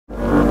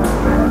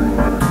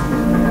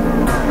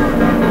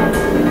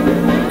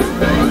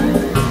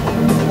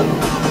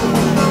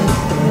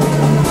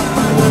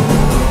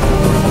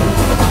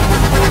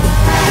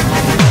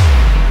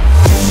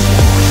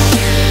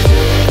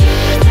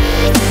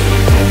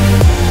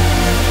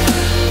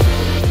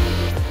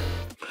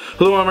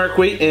Hello, I'm Eric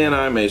Waite, and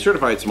I'm a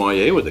certified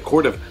sommelier with the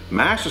Court of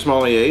Master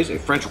Sommeliers, a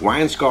French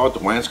wine scholar at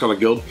the Wine Scholar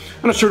Guild,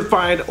 and a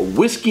certified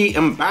whiskey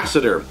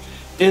ambassador.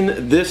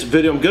 In this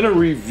video, I'm going to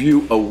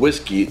review a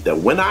whiskey that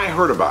when I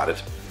heard about it,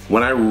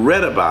 when I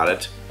read about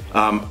it,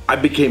 I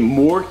became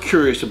more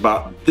curious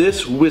about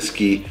this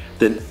whiskey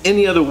than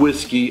any other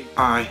whiskey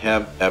I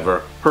have ever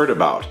heard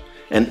about.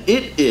 And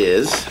it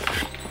is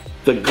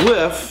the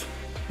Glyph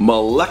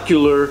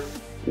Molecular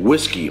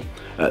Whiskey.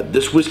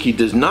 This whiskey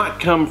does not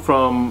come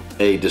from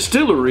a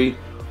distillery,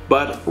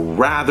 but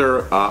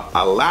rather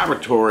a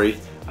laboratory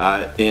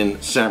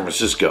in San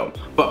Francisco.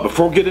 But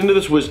before we get into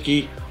this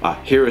whiskey,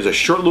 here is a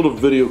short little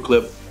video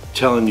clip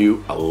telling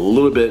you a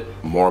little bit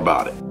more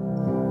about it.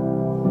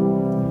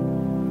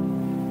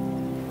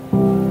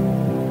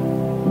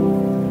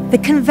 The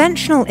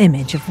conventional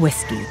image of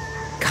whiskey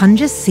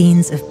conjures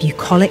scenes of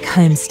bucolic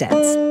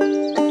homesteads,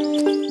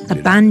 a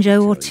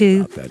banjo or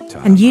two,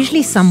 and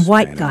usually some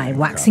white guy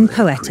waxing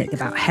poetic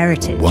about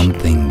heritage. One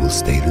thing will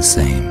stay the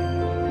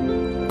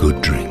same: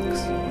 good drinks,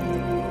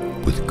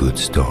 with good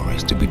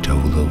stories to be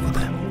told over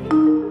them.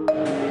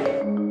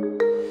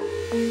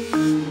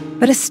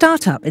 But a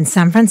startup in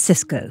San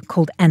Francisco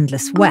called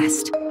Endless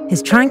West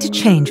is trying to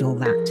change all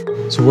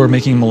that. So we're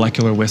making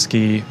molecular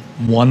whiskey,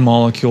 one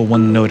molecule,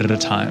 one note at a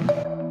time.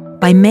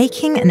 By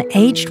making an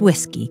aged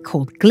whiskey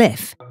called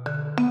Glyph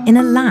in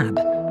a lab,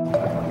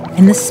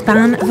 in the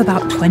span of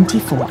about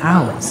 24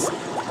 hours.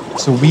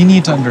 So we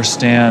need to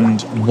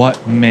understand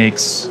what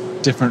makes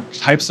different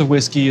types of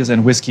whiskeys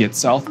and whiskey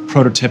itself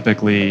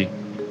prototypically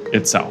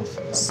itself.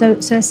 So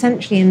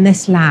essentially in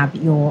this lab,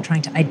 you're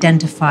trying to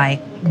identify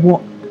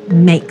what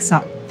makes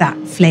up that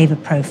flavor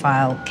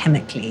profile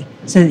chemically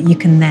so that you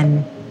can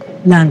then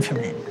learn from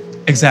it.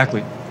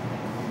 Exactly.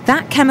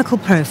 That chemical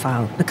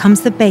profile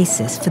becomes the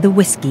basis for the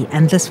whiskey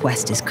Endless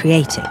West is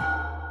creating.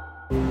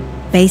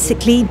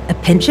 Basically, a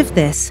pinch of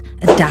this,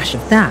 a dash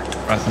of that,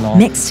 Ethanol.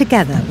 Mixed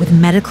together with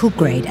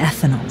medical-grade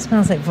ethanol.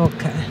 Smells like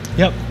vodka.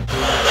 Yep.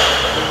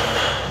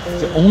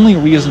 The only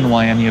reason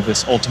why any of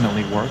this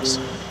ultimately works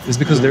is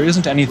because there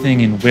isn't anything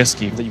in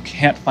whiskey that you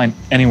can't find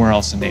anywhere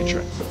else in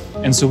nature.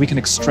 And so we can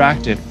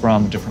extract it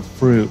from different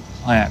fruit,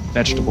 plant,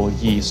 vegetable,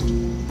 yeast,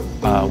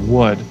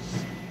 wood.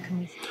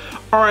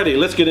 Alrighty,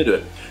 let's get into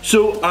it.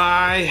 So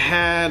I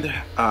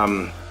had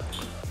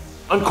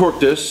uncorked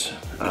this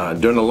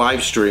during the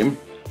live stream,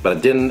 but I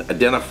didn't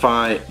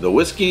identify the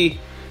whiskey,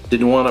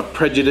 didn't want to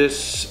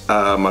prejudice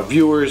my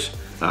viewers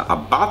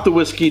about the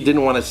whiskey,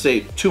 didn't want to say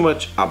too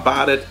much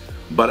about it,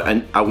 but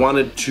I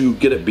wanted to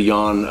get it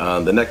beyond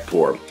the neck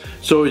pour.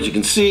 So as you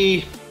can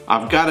see,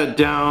 I've got it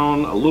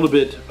down a little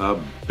bit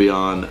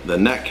beyond the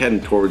neck,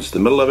 heading towards the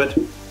middle of it.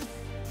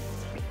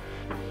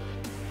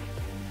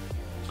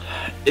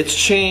 It's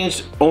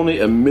changed only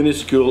a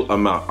minuscule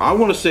amount. I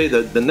want to say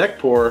that the neck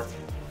pour,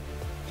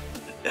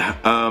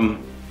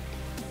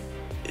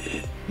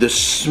 the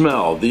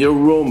smell, the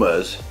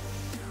aromas,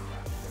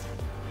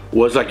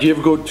 was like you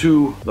ever go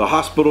to the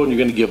hospital and you're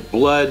gonna give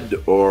blood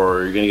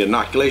or you're gonna get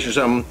inoculation or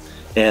something,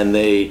 and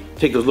they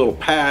take those little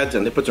pads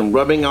and they put some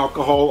rubbing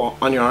alcohol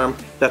on your arm.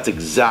 That's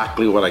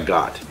exactly what I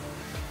got.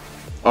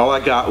 All I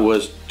got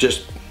was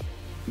just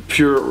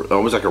pure,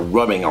 it was like a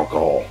rubbing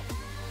alcohol.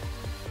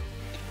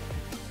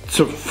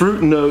 Some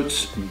fruit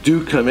notes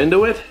do come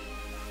into it,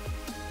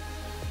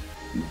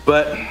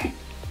 but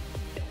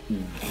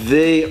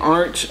they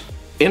aren't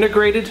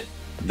integrated.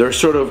 They're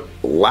sort of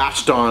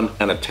latched on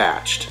and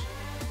attached.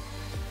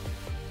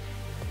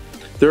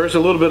 There is a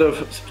little bit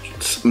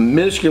of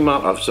minuscule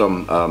amount of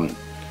some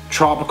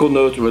tropical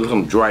notes with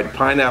some dried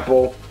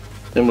pineapple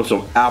and with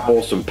some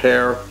apple, some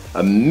pear,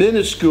 a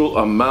minuscule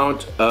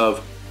amount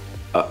of,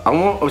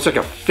 it's like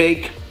a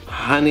fake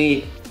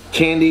honey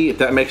candy, if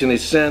that makes any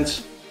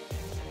sense.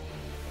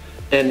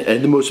 And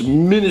the most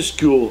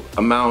minuscule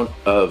amount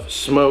of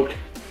smoke.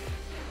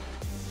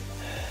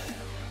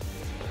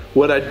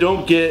 What I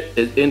don't get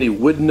is any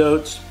wood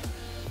notes.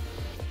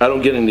 I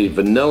don't get any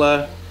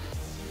vanilla.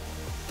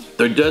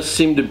 There does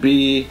seem to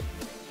be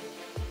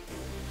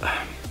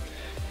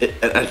an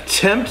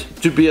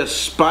attempt to be a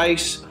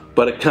spice,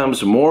 but it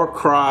comes more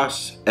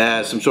across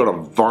as some sort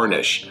of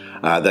varnish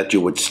that you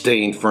would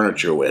stain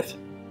furniture with.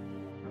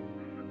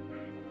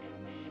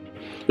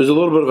 There's a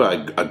little bit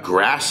of a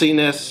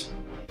grassiness.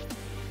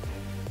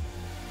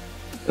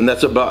 And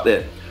that's about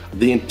it.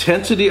 The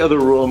intensity of the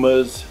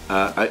aromas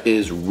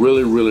is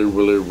really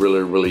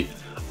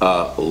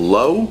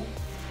low.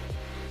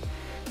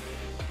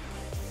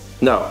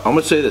 Now, I'm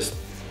gonna say this.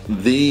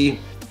 The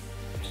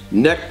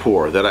neck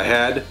pour that I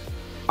had,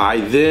 I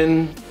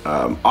then,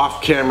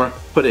 off camera,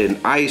 put it in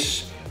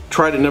ice,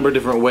 tried a number of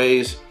different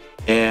ways,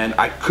 and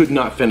I could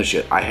not finish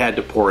it. I had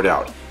to pour it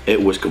out.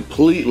 It was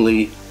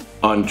completely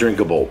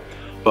undrinkable.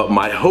 But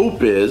my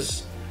hope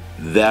is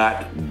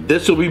that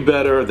this will be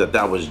better,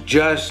 that was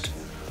just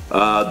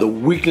the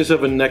weakness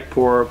of a neck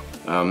pour.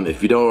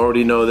 If you don't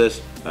already know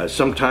this,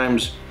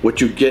 sometimes what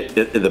you get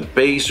at the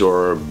base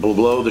or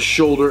below the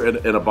shoulder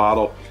in a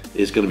bottle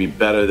is going to be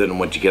better than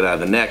what you get out of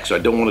the neck. So I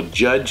don't want to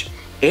judge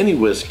any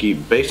whiskey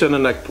based on the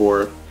neck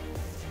pour.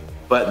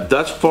 but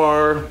thus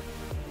far,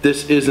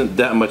 this isn't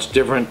that much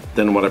different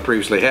than what I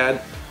previously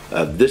had.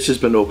 This has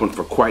been open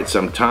for quite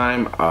some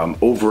time,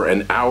 over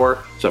an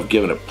hour, so I've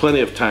given it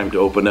plenty of time to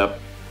open up,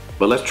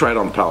 but let's try it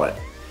on the palate.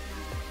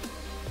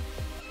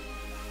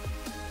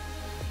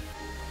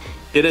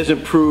 It has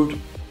improved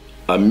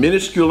a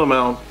minuscule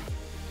amount.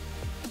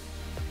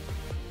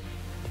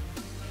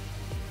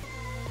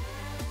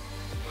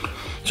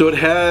 So it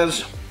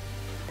has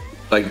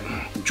like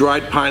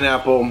dried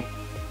pineapple,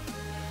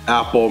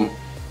 apple,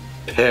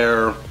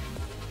 pear,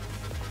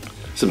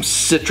 some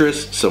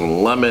citrus,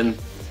 some lemon,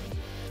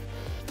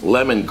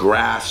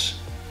 lemongrass,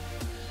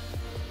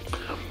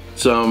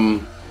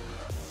 some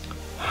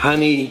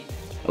honey,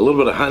 a little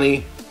bit of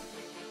honey.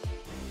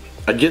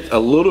 I get a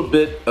little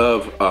bit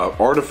of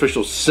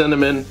artificial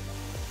cinnamon,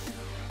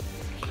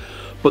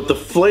 but the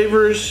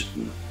flavors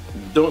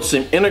don't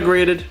seem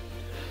integrated.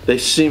 They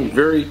seem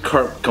very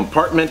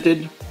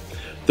compartmented.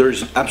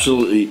 There's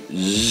absolutely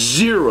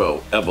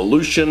zero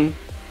evolution.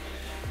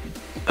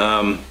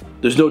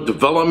 There's no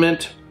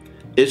development.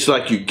 It's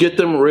like you get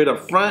them right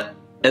up front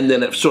and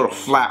then it sort of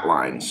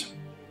flatlines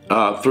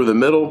through the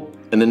middle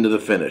and into the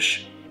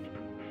finish.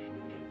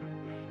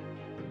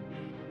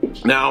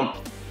 Now,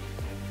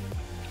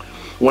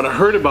 when I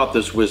heard about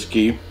this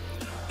whiskey,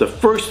 the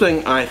first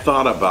thing I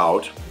thought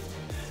about,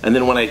 and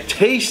then when I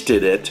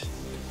tasted it,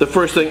 the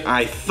first thing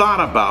I thought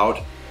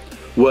about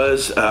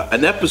was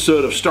an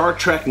episode of Star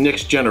Trek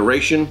Next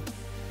Generation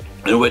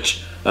in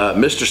which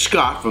Mr.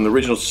 Scott from the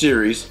original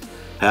series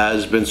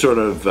has been sort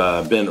of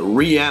been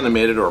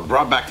reanimated or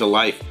brought back to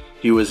life.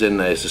 He was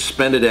in a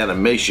suspended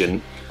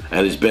animation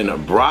and has been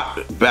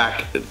brought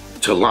back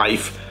to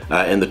life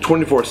in the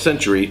 24th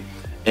century,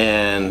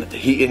 and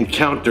he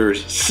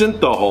encounters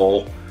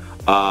synthahol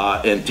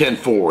in 10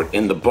 Forward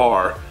in the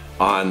bar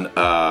on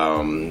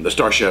the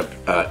Starship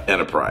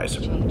Enterprise.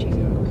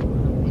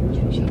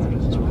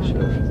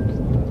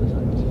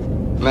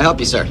 Can I help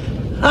you, sir?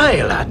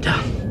 Aye, lad.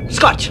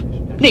 Scotch.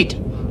 Neat.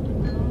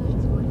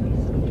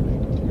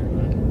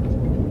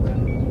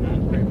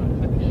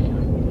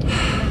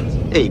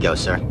 Here you go,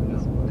 sir.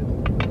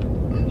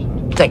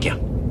 Thank you.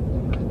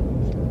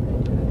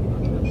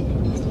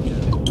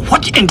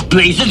 What in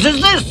blazes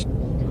is this?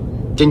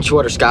 Didn't you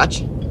order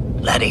scotch?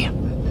 Laddie,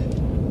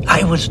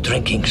 I was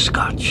drinking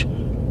scotch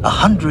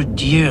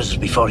 100 years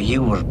before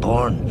you were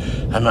born,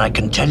 and I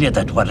can tell you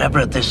that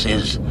whatever this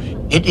is,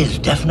 it is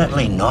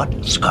definitely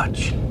not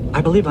scotch. I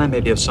believe I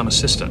may be of some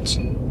assistance.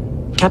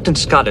 Captain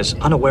Scott is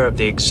unaware of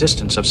the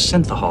existence of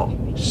synthahol.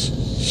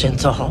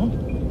 Synthahol?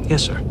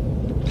 Yes, sir.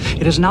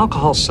 It is an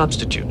alcohol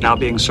substitute now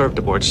being served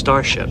aboard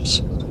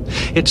starships.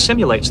 It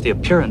simulates the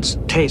appearance,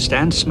 taste,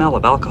 and smell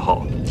of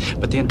alcohol,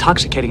 but the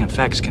intoxicating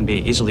effects can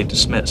be easily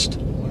dismissed.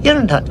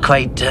 You're not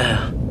quite,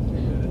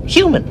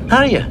 human,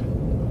 are you?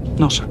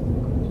 No, sir.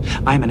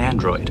 I am an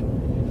android.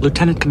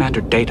 Lieutenant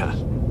Commander Data.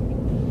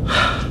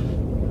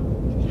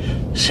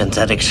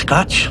 Synthetic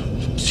scotch,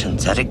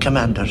 synthetic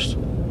commanders.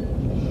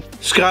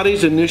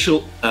 Scotty's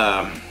initial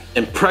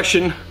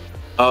impression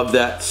of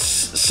that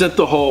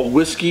synthahol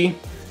whiskey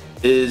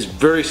is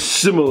very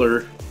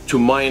similar to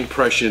my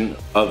impression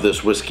of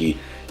this whiskey.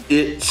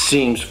 It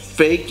seems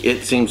fake,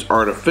 it seems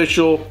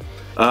artificial.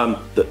 And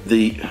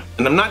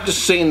I'm not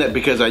just saying that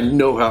because I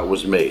know how it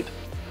was made.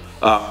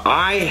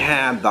 I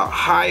had the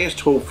highest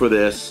hope for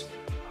this.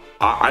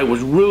 I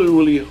was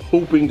really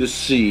hoping to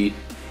see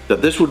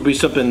that this would be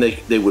something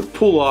they would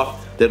pull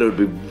off, that it would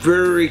be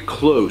very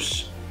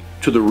close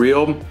to the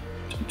real,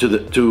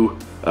 to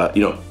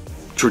you know,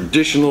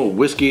 traditional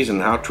whiskeys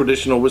and how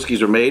traditional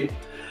whiskeys are made.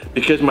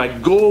 Because my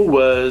goal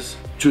was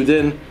to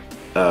then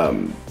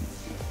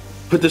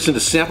put this into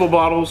sample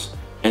bottles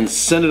and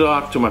send it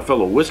off to my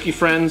fellow whiskey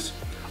friends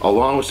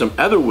along with some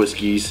other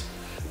whiskeys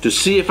to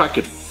see if I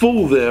could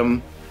fool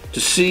them,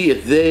 to see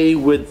if they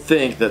would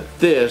think that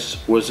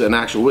this was an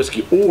actual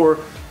whiskey or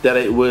that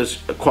it was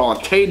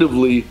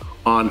qualitatively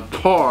on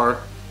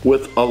par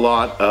with a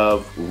lot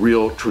of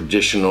real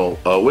traditional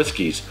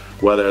whiskeys,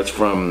 whether it's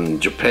from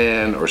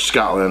Japan or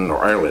Scotland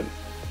or Ireland.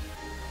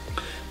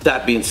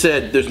 That being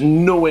said, there's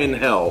no way in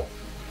hell,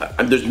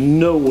 there's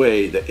no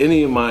way that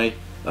any of my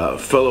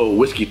fellow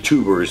whiskey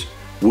tubers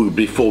would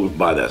be fooled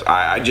by this.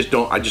 I just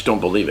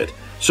don't believe it.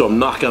 So I'm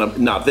not gonna.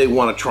 Now, if they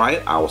want to try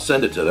it, I will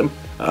send it to them,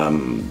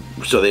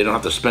 so they don't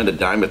have to spend a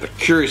dime. If they're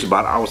curious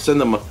about it, I will send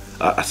them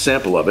a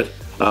sample of it.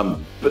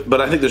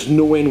 But I think there's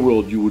no way in the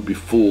world you would be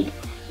fooled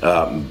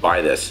by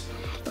this.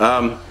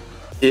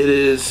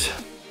 It's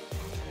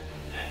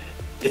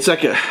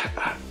like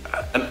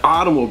an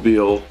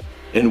automobile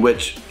in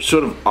which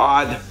sort of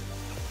odd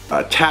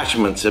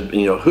attachments,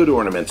 you know, hood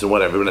ornaments and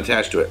whatever have been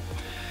attached to it.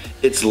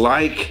 It's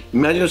like,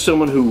 imagine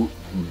someone who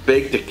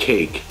baked a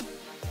cake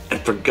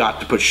and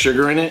forgot to put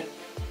sugar in it.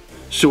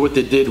 So what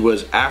they did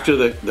was, after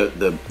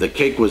the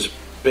cake was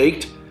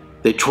baked,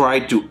 they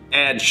tried to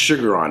add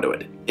sugar onto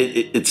it.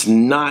 It's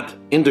not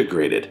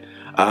integrated.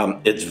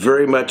 It's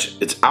very much,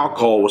 it's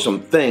alcohol with some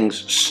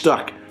things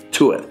stuck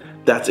to it.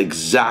 That's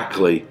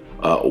exactly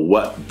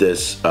what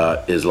this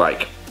is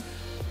like.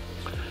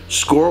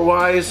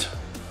 Score-wise,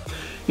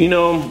 you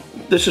know,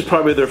 this is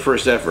probably their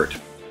first effort.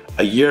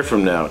 A year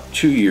from now,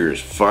 2 years,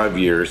 5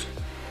 years,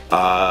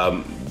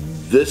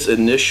 this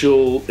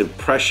initial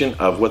impression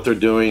of what they're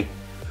doing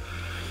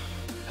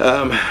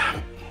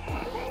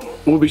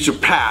will be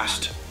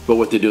surpassed by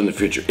what they do in the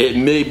future. It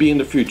may be in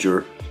the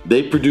future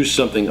they produce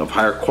something of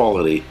higher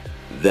quality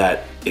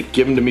that, if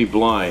given to me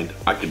blind,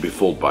 I could be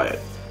fooled by it.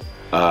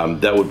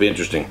 That would be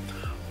interesting.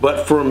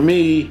 But for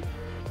me,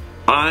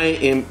 I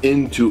am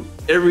into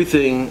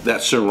everything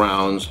that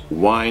surrounds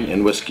wine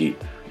and whiskey.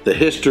 The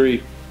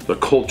history, the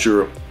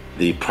culture,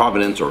 the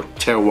provenance or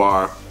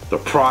terroir, the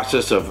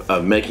process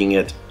of making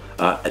it,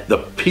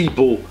 the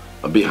people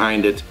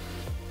behind it.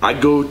 I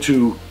go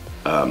to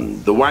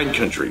the wine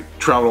country,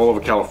 travel all over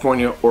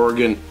California,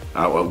 Oregon,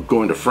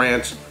 going to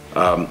France,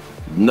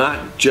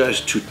 not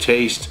just to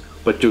taste,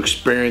 but to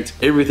experience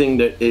everything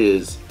that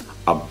is,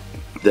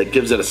 that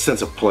gives it a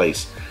sense of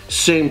place.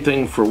 Same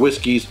thing for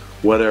whiskeys,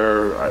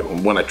 whether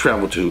when I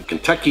traveled to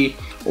Kentucky,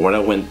 or when I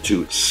went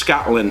to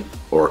Scotland,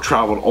 or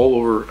traveled all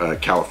over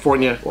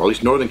California, or at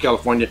least Northern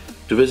California,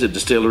 to visit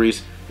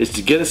distilleries, is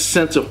to get a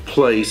sense of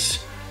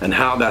place and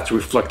how that's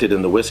reflected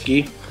in the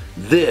whiskey.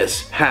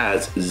 This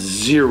has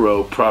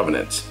zero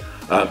provenance.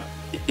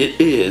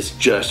 It is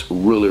just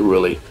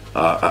really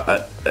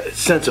a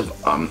sense of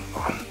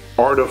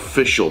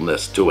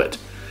artificialness to it.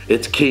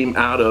 It came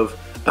out of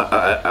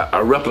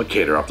a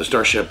replicator off the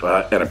Starship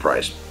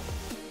Enterprise.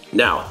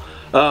 Now,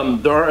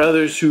 there are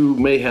others who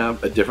may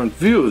have a different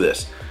view of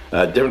this,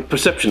 a different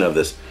perception of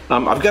this.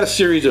 I've got a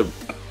series of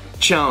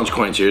challenge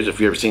coins here, if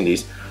you've ever seen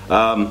these.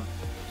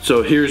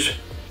 So here's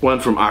one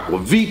from Aqua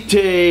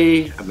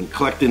Vitae. I've been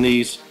collecting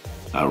these.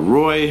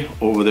 Roy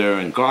over there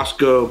in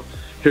Glasgow.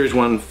 Here's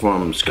one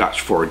from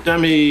Scotch for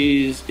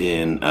Dummies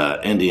in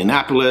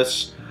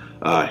Indianapolis.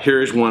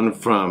 Here's one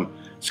from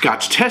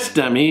Scotch Test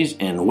Dummies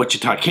in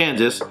Wichita,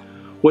 Kansas.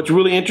 What's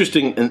really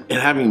interesting in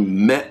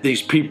having met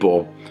these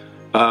people,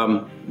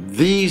 I'm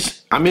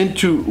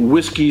into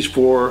whiskeys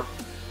for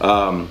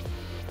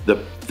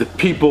the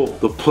people,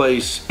 the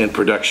place, and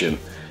production.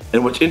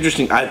 And what's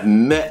interesting, I've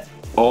met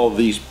all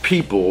these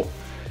people,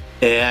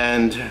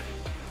 and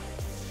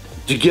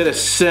to get a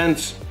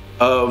sense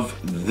of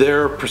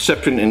their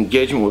perception and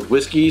engagement with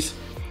whiskeys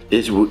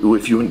is,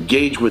 if you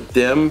engage with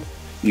them,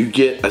 you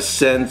get a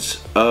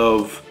sense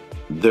of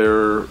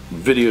their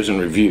videos and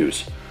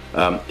reviews.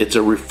 It's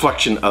a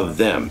reflection of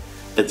them.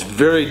 It's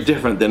very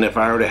different than if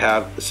I were to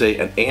have, say,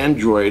 an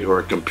Android or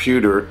a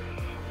computer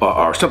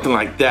or something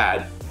like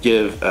that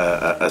give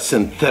a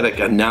synthetic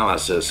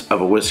analysis of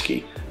a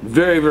whiskey.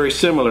 Very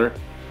similar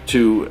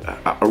to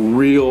a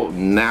real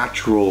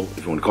natural,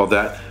 if you want to call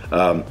that,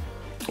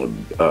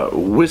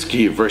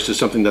 whiskey versus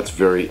something that's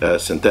very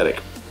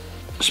synthetic.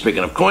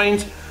 Speaking of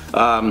coins,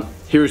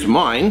 here's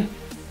mine.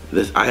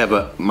 I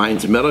have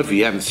mine's metal, if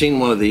you haven't seen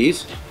one of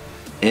these.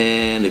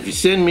 And if you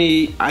send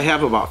me, I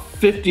have about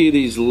 50 of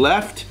these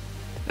left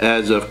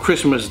as of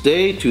Christmas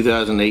Day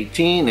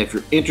 2018. If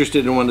you're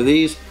interested in one of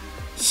these,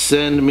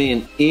 send me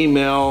an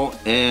email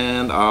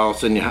and I'll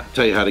tell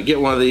you how to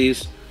get one of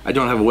these. I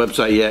don't have a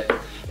website yet.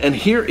 And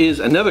here is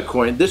another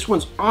coin. This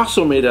one's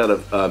also made out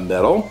of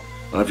metal.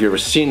 I don't know if you've ever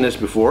seen this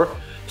before.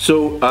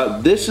 So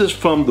this is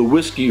from the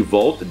Whiskey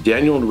Vault,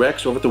 Daniel and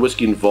Rex over at the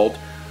Whiskey Vault.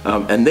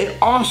 And they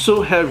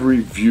also have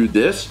reviewed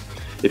this.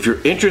 If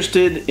you're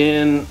interested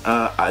in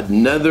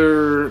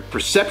another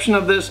perception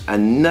of this,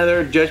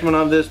 another judgment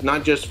on this,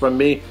 not just from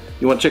me,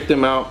 you want to check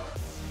them out.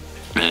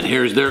 And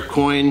here's their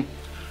coin.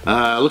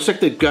 Looks like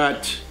they've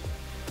got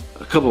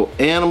a couple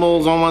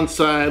animals on one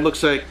side.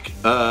 Looks like,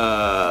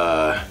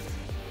 I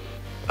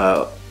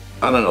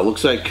don't know,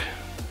 looks like,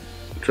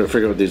 I'm trying to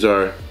figure out what these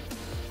are.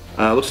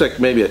 Looks like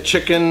maybe a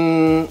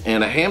chicken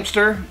and a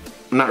hamster.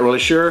 I'm not really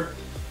sure.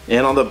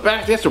 And on the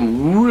back, they have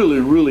some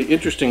really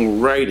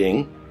interesting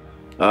writing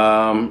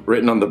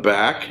written on the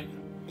back.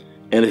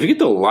 And if you get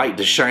the light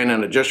to shine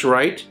on it just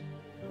right,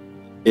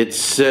 it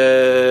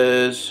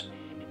says,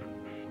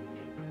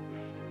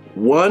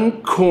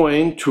 "One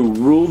coin to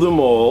rule them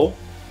all,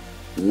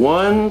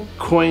 one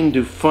coin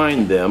to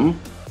find them,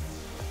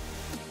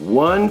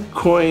 one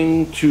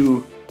coin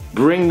to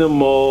bring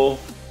them all,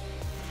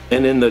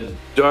 and in the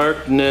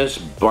darkness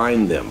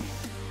bind them."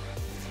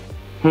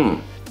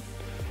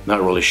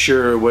 Not really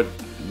sure what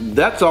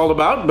that's all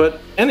about,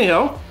 but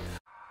anyhow.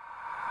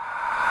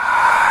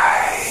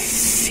 I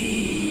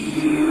see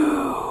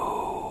you.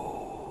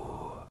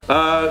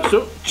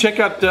 So check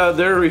out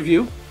their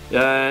review,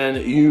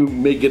 and you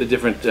may get a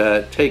different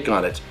take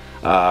on it,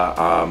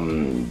 a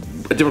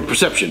different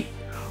perception.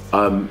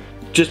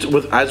 Just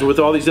as with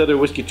all these other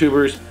whiskey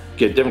tubers,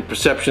 get different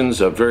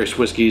perceptions of various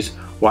whiskeys.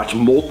 Watch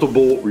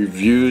multiple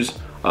reviews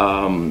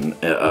of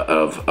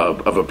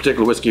a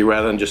particular whiskey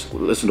rather than just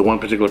listen to one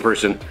particular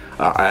person.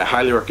 I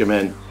highly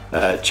recommend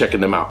checking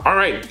them out. All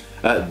right,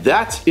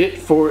 that's it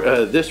for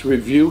this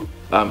review.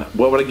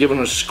 What would I give it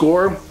a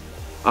score?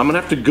 I'm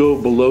gonna have to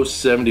go below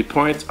 70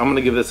 points. I'm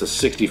gonna give this a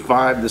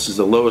 65. This is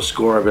the lowest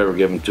score I've ever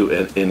given to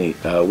any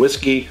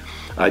whiskey.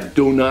 I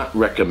do not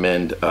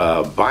recommend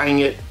buying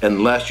it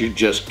unless you're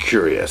just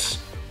curious.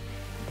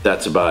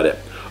 That's about it.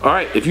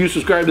 Alright, if you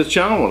subscribe to this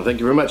channel, I want to thank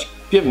you very much.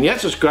 If you haven't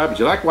yet subscribed, if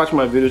you like watching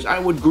my videos, I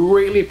would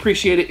greatly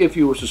appreciate it if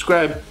you were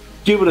subscribed.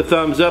 Give it a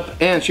thumbs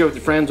up and share with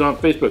your friends on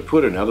Facebook,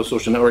 Twitter, and other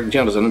social networking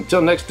channels. And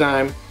until next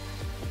time,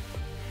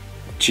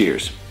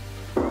 cheers.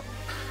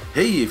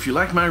 Hey, if you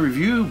like my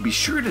review, be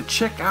sure to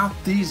check out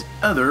these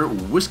other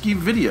whiskey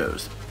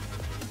videos.